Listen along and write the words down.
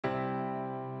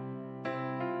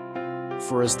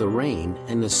For as the rain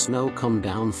and the snow come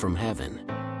down from heaven,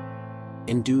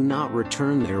 and do not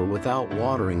return there without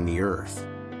watering the earth,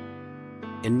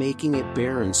 and making it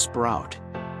bear and sprout,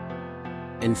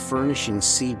 and furnishing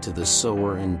seed to the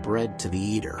sower and bread to the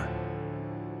eater.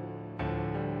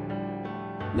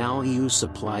 Now he who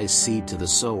supplies seed to the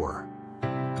sower,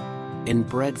 and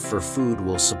bread for food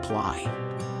will supply,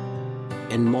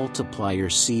 and multiply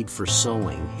your seed for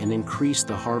sowing and increase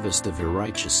the harvest of your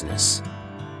righteousness.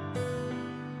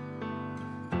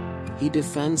 He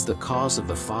defends the cause of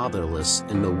the fatherless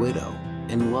and the widow,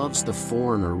 and loves the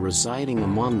foreigner residing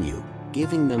among you,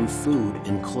 giving them food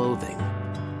and clothing.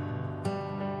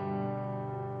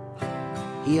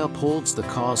 He upholds the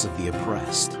cause of the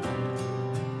oppressed,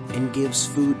 and gives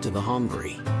food to the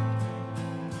hungry.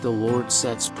 The Lord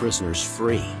sets prisoners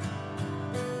free.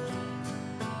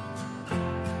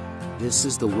 This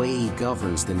is the way he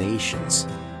governs the nations,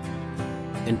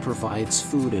 and provides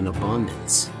food in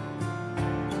abundance.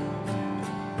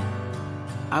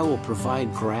 I will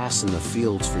provide grass in the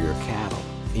fields for your cattle,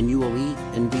 and you will eat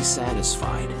and be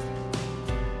satisfied.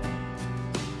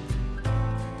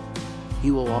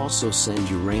 He will also send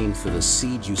you rain for the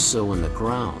seed you sow in the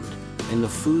ground, and the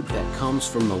food that comes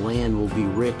from the land will be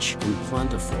rich and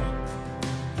plentiful.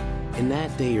 In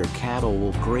that day your cattle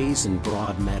will graze in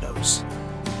broad meadows.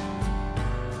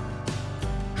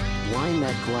 Wine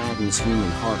that gladdens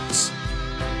human hearts,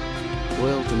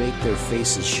 oil to make their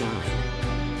faces shine,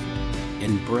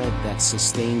 and bread that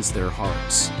sustains their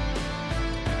hearts.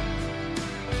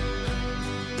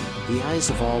 The eyes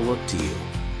of all look to you,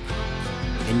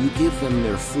 and you give them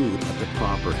their food at the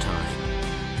proper time.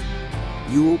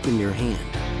 You open your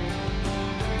hand,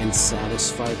 and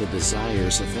satisfy the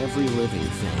desires of every living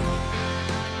thing.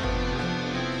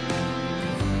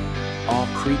 All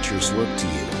creatures look to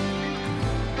you,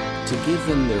 to give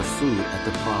them their food at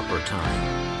the proper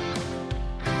time.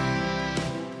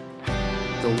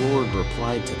 The Lord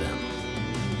replied to them,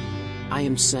 I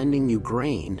am sending you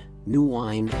grain, new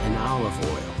wine and olive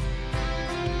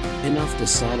oil, enough to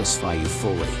satisfy you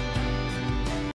fully.